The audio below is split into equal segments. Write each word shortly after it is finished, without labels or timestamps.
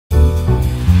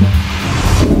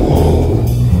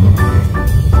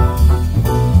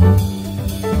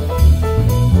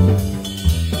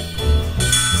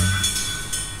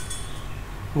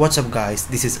What's up guys,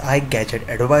 this is iGadget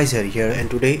Advisor here,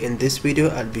 and today in this video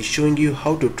I'll be showing you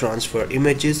how to transfer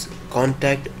images,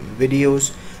 contact,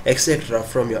 videos, etc.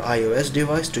 from your iOS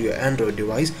device to your Android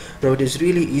device. Now it is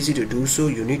really easy to do so.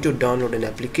 You need to download an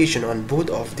application on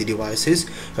both of the devices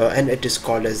and it is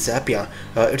called as Zapya.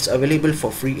 It's available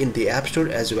for free in the App Store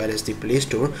as well as the Play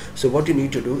Store. So what you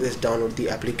need to do is download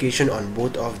the application on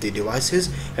both of the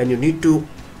devices, and you need to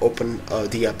open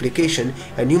the application,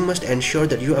 and you must ensure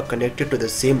that you are connected to the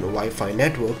same Wi-Fi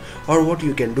network, or what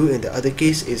you can do in the other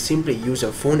case is simply use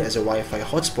a phone as a Wi-Fi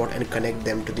hotspot and connect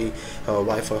them to the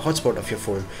Wi-Fi hotspot of your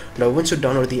phone. Now once you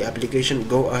download the application,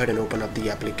 go ahead and open up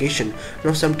the application.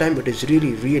 Now sometimes it is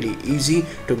really easy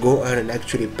to go ahead and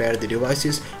actually pair the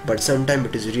devices, but sometimes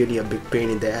it is really a big pain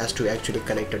in the ass to actually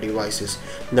connect the devices.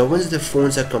 Now once the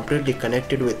phones are completely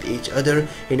connected with each other,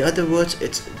 in other words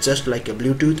it's just like a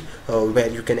Bluetooth where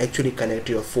you can actually connect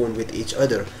your phone with each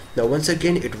other. Now once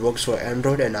again it works for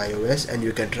Android and iOS, and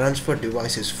you can transfer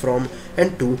devices from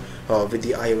and to with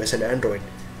the iOS and Android.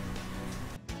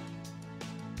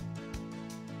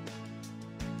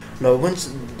 Now once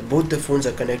both the phones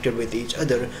are connected with each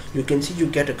other, you can see you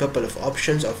get a couple of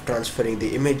options of transferring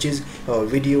the images,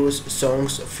 videos,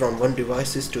 songs from one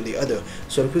devices to the other.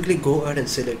 So I'll quickly go ahead and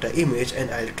select an image,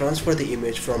 and I'll transfer the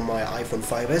image from my iPhone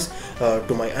 5s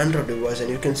to my Android device,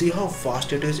 and you can see how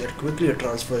fast it is. It quickly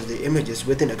transfers the images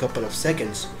within a couple of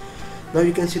seconds. Now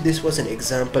you can see this was an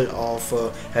example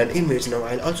of an image. Now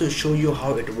I'll also show you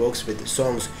how it works with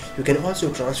songs. You can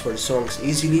also transfer songs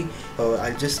easily.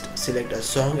 I'll just select a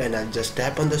song and I'll just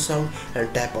tap on the song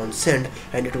and tap on send,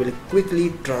 and it will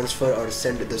quickly transfer or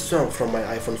send the song from my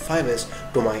iPhone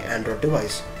 5s to my Android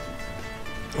device.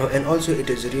 And also it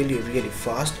is really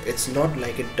fast. It's not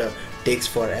like it takes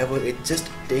forever. It just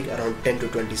takes around 10 to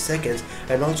 20 seconds,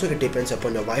 and also it depends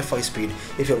upon your Wi-Fi speed.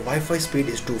 If your Wi-Fi speed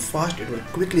is too fast, it will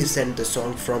quickly send the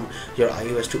song from your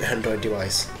iOS to Android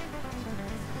device.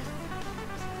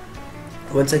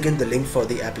 Once again, the link for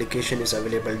the application is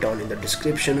available down in the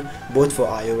description, both for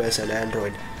iOS and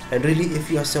Android. And really, if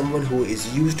you are someone who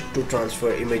is used to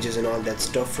transfer images and all that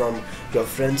stuff from your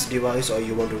friend's device, or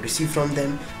you want to receive from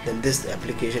them, then this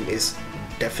application is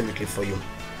definitely for you.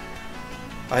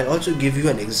 I'll also give you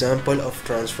an example of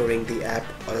transferring the app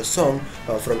or a song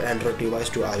from Android device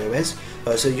to iOS.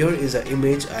 So here is an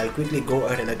image. I'll quickly go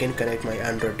ahead and again connect my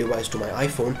Android device to my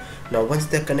iPhone. Now once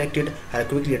they're connected, I'll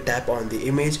quickly tap on the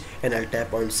image and I'll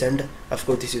tap on send. Of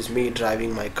course, this is me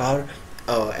driving my car.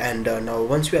 Now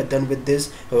once we are done with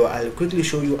this, I'll quickly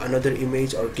show you another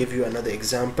image or give you another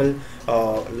example.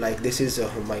 Like this is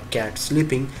my cat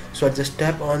sleeping. So I'll just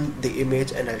tap on the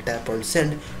image and I'll tap on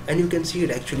send, and you can see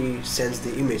it actually sends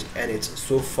the image, and it's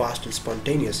so fast and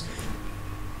spontaneous.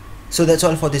 So that's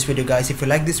all for this video guys. If you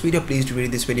like this video, please do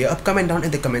rate this video up, comment down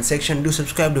in the comment section, do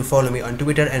subscribe, do follow me on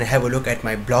Twitter, and have a look at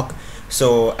my blog.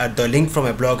 So the link from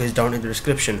my blog is down in the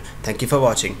description. Thank you for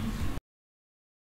watching.